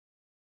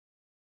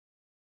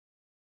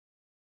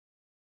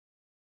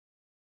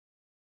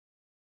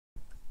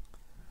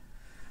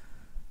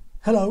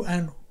Hello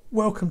and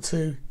welcome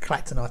to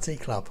Clacton IT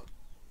Club.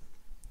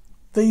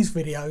 These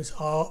videos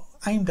are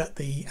aimed at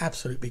the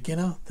absolute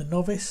beginner, the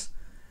novice.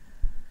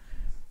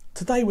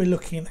 Today we're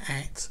looking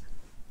at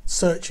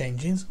search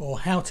engines, or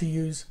how to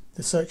use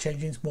the search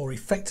engines more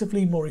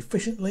effectively, more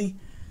efficiently,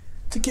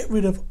 to get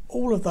rid of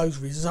all of those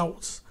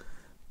results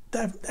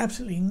that have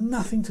absolutely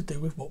nothing to do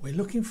with what we're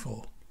looking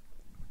for.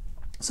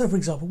 So for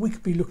example, we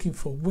could be looking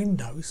for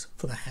Windows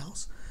for the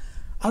house,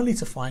 only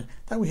to find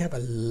that we have a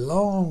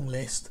long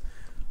list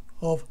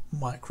of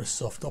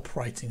Microsoft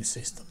operating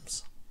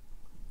systems.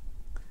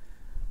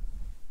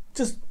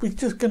 We're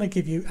just going to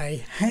give you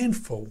a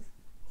handful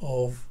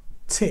of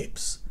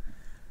tips,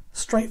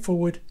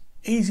 straightforward,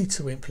 easy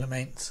to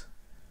implement,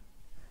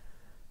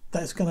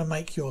 that's going to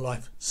make your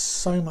life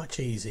so much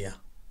easier.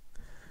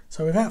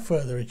 So without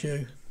further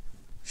ado,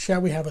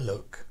 shall we have a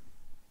look?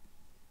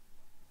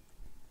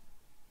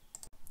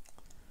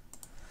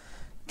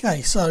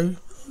 Okay, so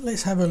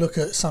let's have a look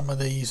at some of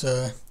these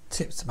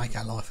tips to make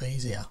our life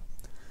easier.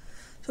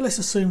 So let's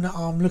assume that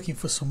I'm looking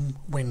for some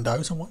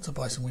windows. I want to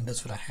buy some windows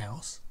for the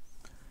house.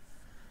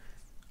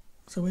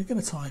 So we're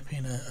going to type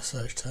in a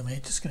search term here.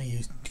 Just going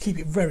to keep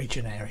it very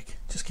generic.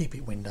 Just keep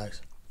it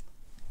Windows.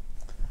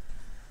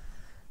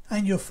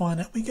 And you'll find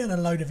that we get a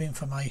load of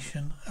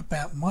information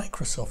about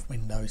Microsoft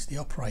Windows, the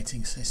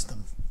operating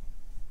system.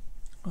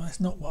 Well, that's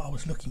not what I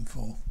was looking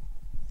for.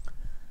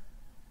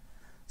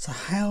 So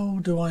how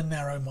do I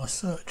narrow my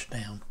search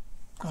down?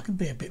 I can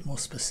be a bit more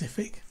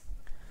specific.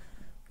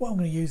 What I'm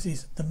going to use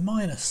is the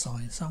minus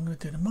sign. So I'm going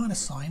to do the minus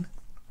sign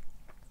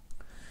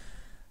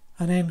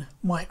and then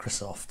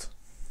Microsoft.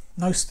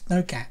 No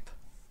gap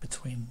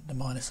between the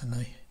minus and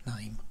the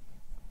name.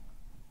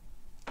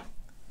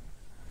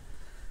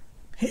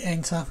 Hit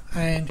enter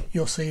and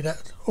you'll see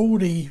that all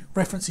the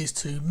references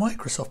to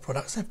Microsoft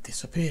products have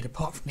disappeared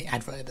apart from the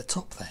advert at the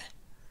top there.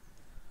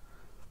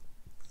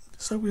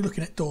 So we're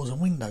looking at doors and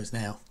windows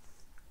now.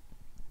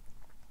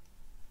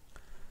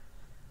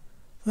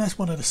 That's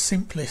one of the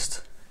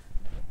simplest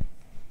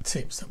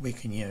tips that we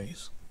can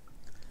use.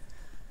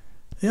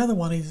 The other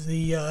one is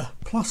the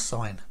plus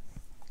sign.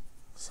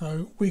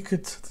 So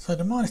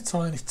the minus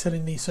sign is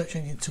telling the search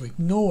engine to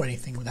ignore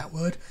anything with that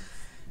word.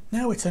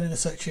 Now we're telling the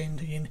search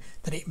engine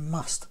that it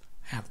must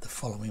have the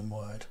following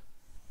word.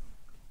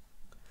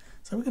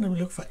 So we're going to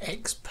look for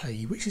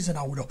XP, which is an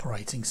old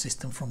operating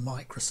system from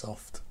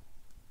Microsoft.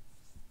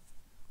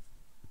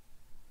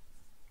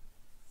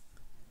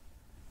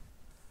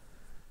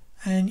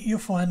 And you'll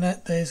find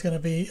that there's going to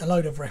be a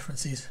load of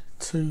references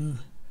to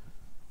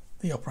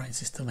the operating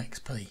system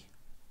XP.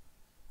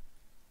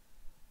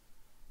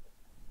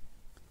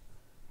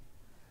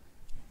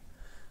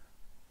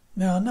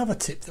 Now another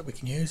tip that we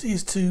can use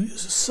is to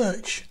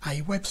search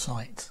a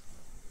website.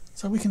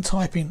 So we can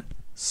type in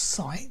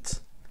site,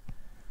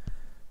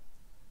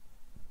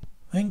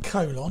 then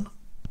colon,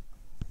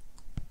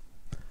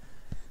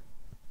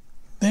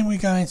 then we're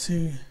going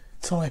to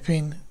type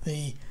in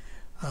the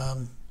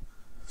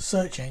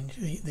search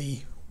engine, the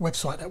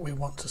website that we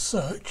want to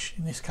search,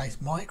 in this case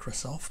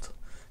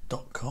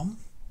Microsoft.com,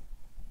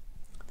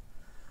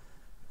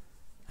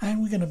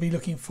 and we're going to be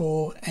looking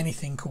for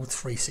anything called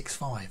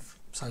 365,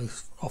 so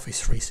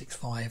Office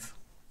 365,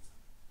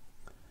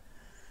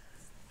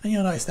 and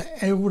you'll notice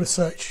that all the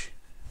search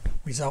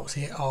results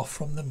here are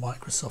from the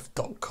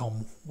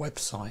Microsoft.com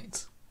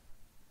website.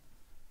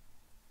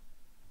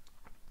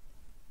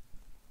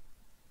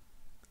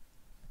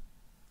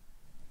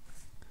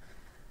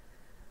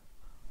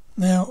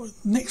 Now,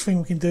 next thing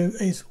we can do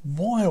is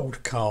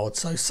wildcard.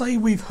 So say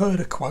we've heard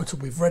a quote or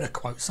we've read a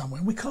quote somewhere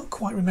and we can't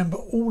quite remember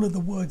all of the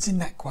words in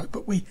that quote,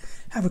 but we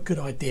have a good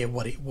idea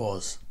what it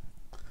was.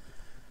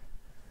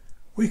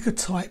 We could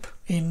type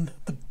in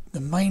the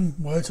main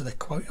words of the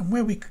quote, and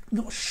where we're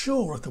not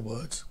sure of the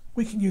words,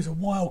 we can use a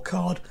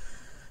wildcard,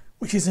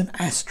 which is an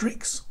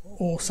asterisk,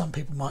 or some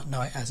people might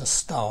know it as a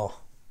star.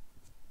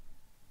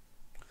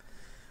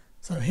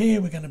 So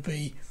here we're going to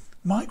be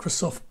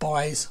Microsoft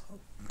buys,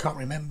 can't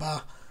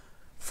remember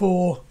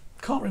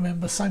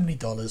so many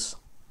dollars,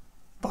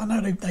 but I know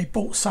they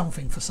bought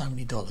something for so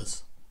many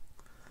dollars.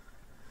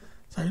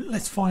 So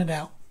let's find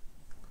out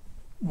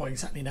what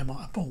exactly they might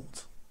have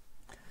bought.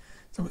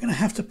 So we're going to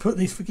have to put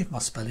these, forgive my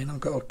spelling, I've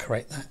got to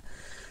correct that.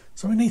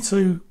 So we need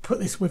to put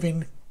this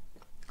within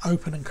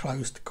open and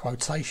closed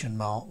quotation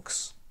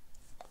marks.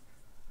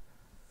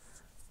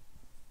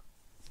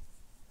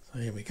 So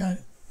here we go.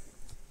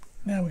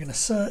 Now we're going to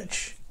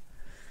search.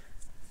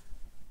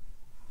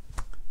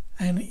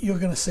 And you're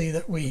going to see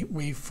that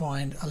we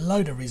find a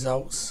load of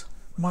results.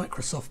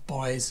 Microsoft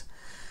buys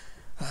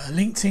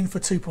LinkedIn for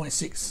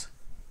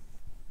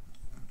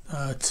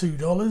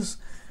 $2.62.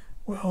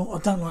 Well, I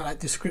don't like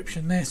that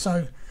description there,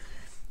 so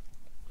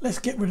let's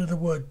get rid of the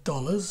word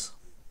dollars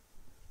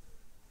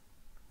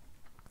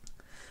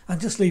and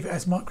just leave it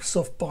as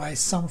Microsoft buys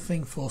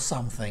something for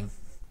something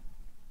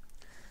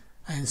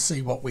and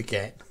see what we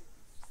get.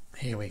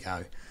 Here we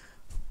go.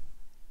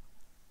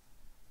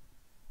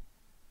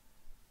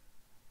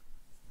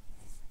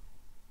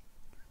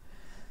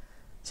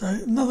 So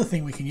another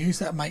thing we can use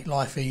that make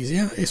life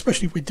easier,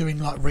 especially if we're doing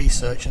like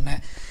research and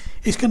that,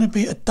 is going to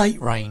be a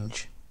date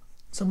range.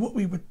 So what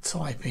we would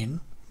type in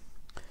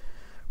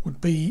would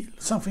be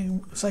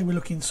something, say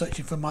we're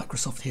searching for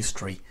Microsoft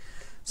history.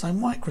 So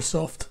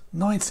Microsoft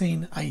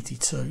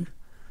 1982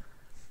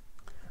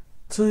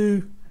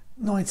 to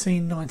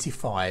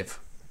 1995.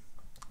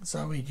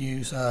 So we'd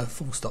use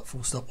full stop,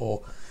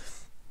 or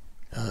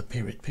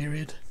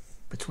period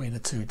between the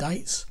two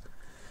dates.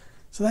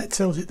 So that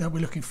tells it that we're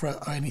looking for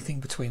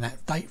anything between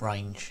that date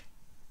range.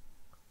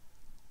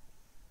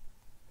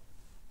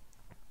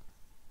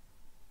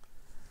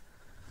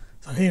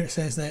 So here it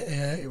says that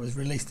it was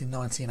released in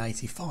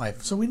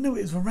 1985. So we knew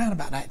it was around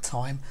about that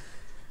time,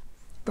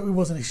 but we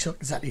wasn't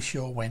exactly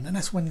sure when, and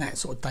that's when that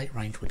sort of date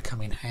range would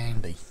come in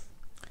handy.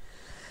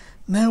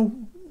 Now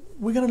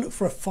we're going to look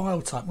for a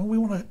file type. Well, we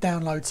want to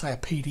download, say, a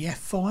PDF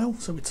file,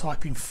 so we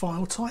type in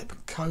file type :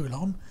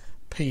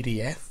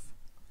 PDF.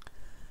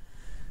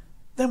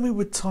 Then we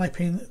would type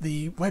in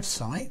the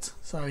website,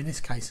 so in this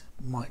case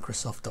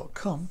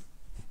Microsoft.com,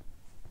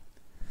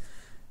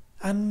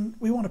 and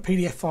we want a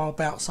PDF file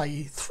about,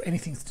 say,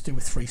 anything to do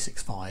with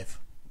 365.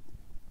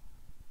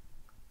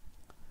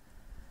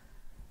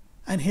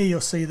 And here you'll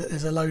see that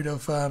there's a load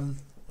of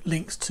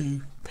links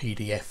to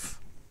PDF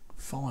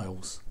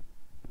files.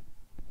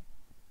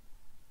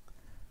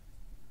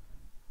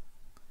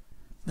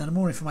 Now the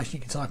more information you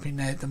can type in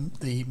there,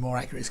 the more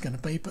accurate it's going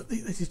to be, but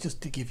this is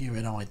just to give you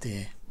an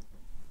idea.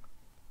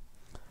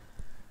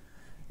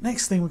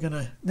 Next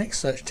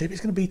search tip is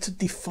going to be to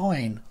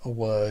define a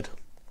word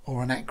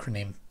or an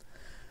acronym.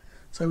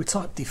 So we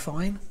type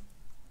define :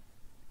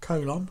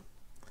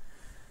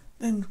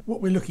 then what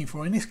we're looking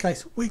for, in this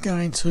case we're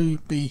going to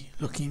be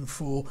looking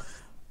for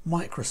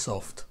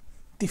Microsoft.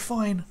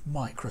 Define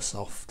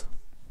Microsoft.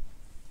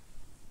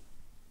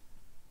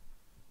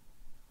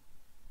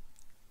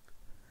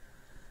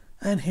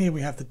 And here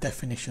we have the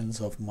definitions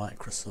of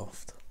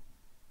Microsoft.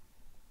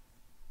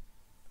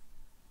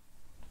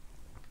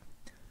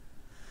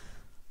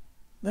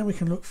 Then we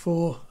can look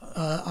for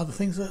other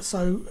things.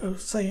 So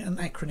say an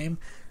acronym.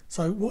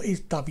 So what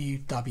is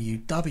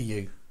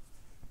www?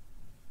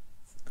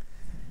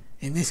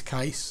 In this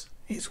case,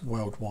 it's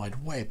World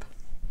Wide Web.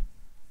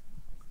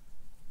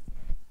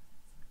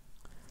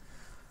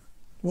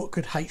 What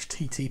could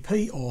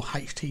HTTP or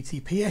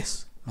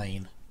HTTPS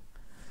mean?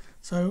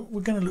 So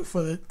we're going to look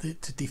for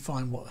to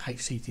define what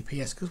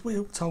HTTPS, because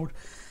we're told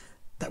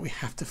that we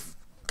have to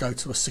go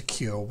to a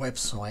secure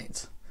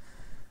website.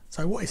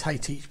 So what is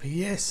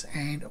HTTPS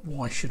and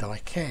why should I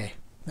care?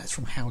 That's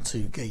from How To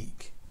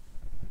Geek.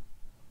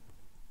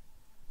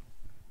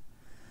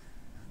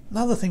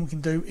 Another thing we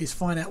can do is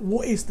find out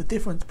what is the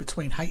difference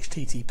between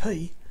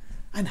HTTP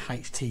and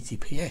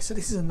HTTPS. So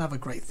this is another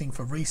great thing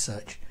for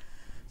research.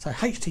 So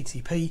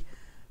HTTP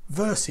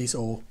versus,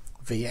 or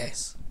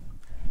VS,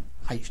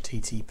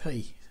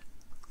 HTTP.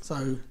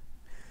 So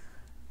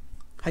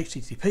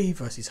HTTP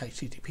versus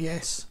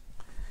HTTPS,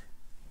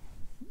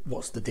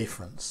 what's the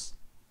difference?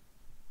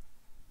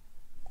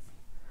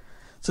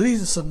 So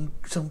these are some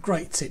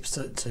great tips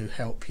to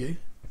help you.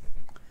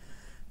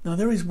 Now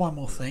there is one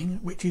more thing,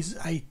 which is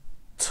a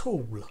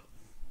tool.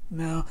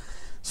 Now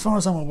as far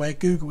as I'm aware,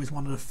 Google is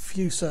one of the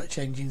few search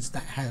engines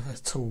that have a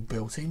tool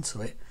built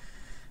into it,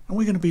 and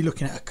we're going to be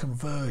looking at a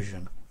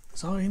conversion.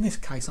 So in this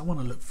case I want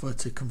to look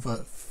to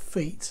convert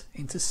feet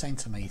into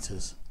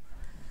centimetres,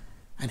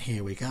 and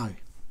here we go.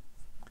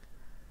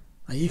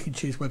 Now you can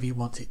choose whether you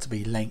want it to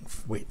be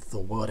length, width,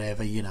 or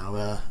whatever, you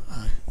know,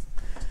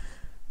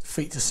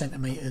 feet to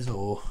centimetres,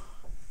 or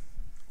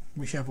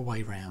whichever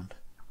way round.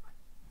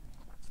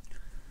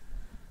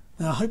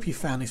 Now I hope you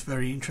found this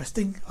very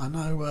interesting. I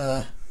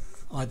know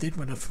I did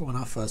when I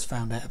first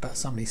found out about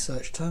some of these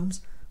search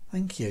terms.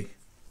 Thank you.